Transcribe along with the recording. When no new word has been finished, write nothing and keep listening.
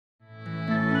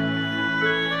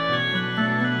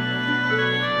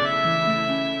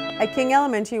At King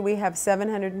Elementary, we have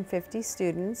 750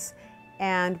 students,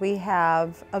 and we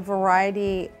have a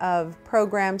variety of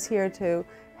programs here to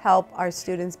help our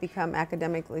students become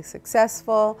academically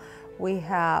successful. We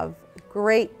have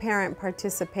great parent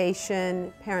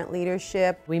participation, parent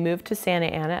leadership. We moved to Santa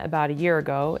Ana about a year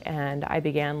ago, and I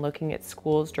began looking at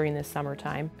schools during the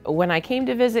summertime. When I came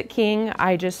to visit King,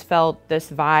 I just felt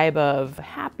this vibe of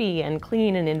happy and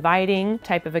clean and inviting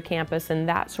type of a campus, and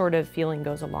that sort of feeling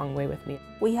goes a long way with me.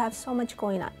 We have so much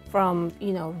going on, from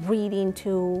reading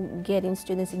to getting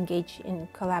students engaged in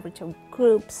collaborative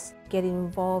groups, getting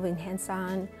involved in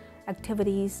hands-on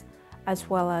activities, as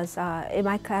well as in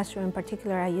my classroom in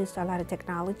particular, I used a lot of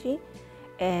technology,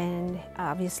 and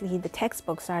obviously the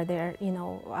textbooks are there,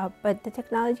 but the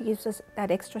technology gives us that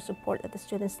extra support that the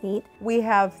students need. We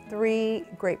have 3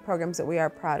 great programs that we are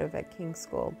proud of at King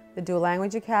School: the Dual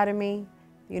Language Academy,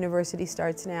 University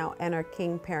Starts Now, and our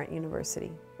King Parent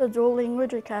University. The Dual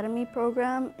Language Academy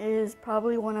program is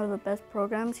probably one of the best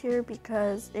programs here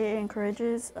because it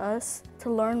encourages us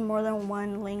to learn more than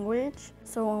one language.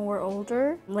 So when we're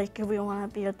older, like if we want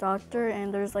to be a doctor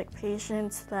and there's like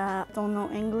patients that don't know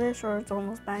English or don't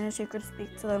know Spanish, you could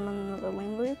speak to them in another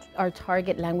language. Our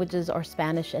target languages are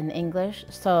Spanish and English,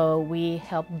 so we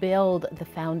help build the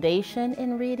foundation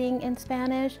in reading in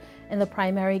Spanish in the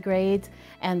primary grades,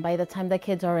 and by the time the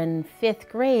kids are in 5th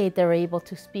grade, they're able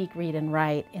to speak, read, and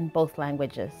write in both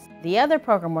languages. The other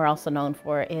program we're also known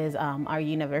for is our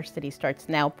University Starts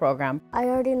Now program. I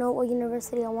already know what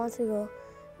university I want to go.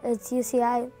 It's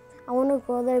UCI. I want to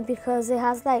go there because it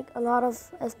has like a lot of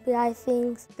SBI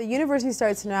things. The University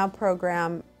Starts Now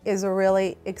program is a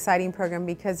really exciting program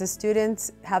because the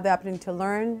students have the opportunity to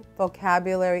learn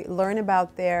vocabulary, learn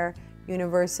about their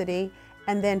university,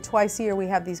 and then twice a year we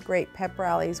have these great pep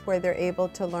rallies where they're able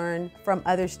to learn from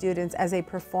other students as they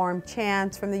perform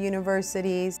chants from the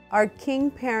universities. Our King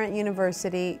Parent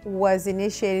University was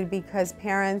initiated because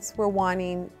parents were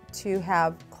wanting to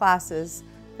have classes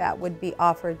that would be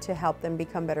offered to help them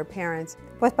become better parents.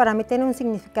 Pues para mí tiene un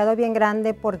significado bien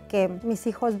grande porque mis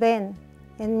hijos ven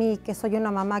en mí que soy una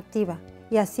mamá activa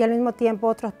y así al mismo tiempo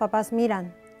otros papás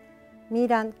miran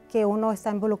que uno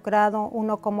está involucrado,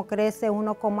 uno cómo crece,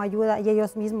 uno cómo ayuda, y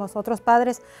ellos mismos, otros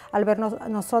padres, al vernos a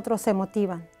nosotros se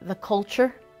motivan. The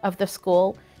culture of the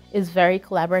school is very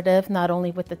collaborative, not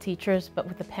only with the teachers, but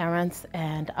with the parents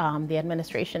and the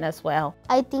administration as well.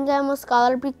 I think I'm a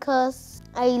scholar because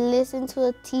I listen to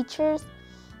the teachers,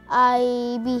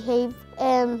 I behave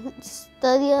and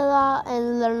study a lot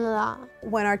and learn a lot.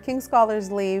 When our King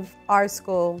Scholars leave our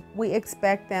school, we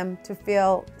expect them to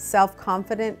feel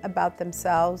self-confident about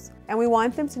themselves, and we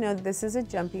want them to know that this is a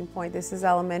jumping point. This is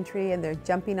elementary, and they're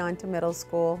jumping on to middle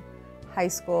school, high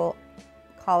school,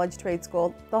 college, trade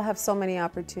school. They'll have so many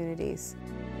opportunities.